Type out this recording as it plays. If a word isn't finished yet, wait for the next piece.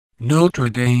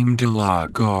Notre-Dame de la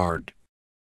Garde.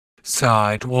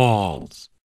 Side walls.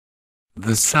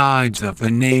 The sides of the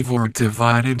nave are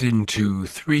divided into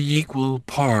three equal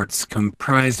parts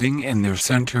comprising in their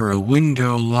center a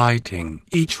window lighting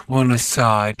each one a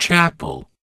side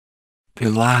chapel.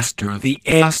 Pilaster, the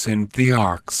S and the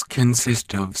arcs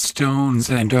consist of stones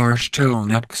and arched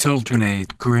onyx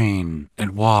alternate green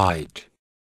and white.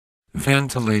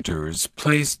 Ventilators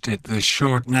placed at the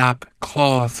short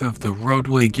napcloth of the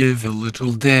roadway give a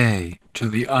little day to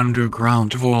the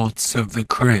underground vaults of the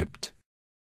crypt.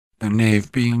 The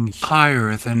nave being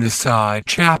higher than the side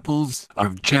chapels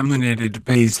are geminated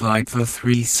bays like the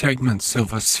three segments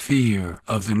of a sphere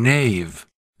of the nave.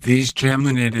 These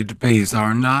geminated bays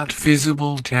are not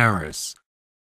visible terrace,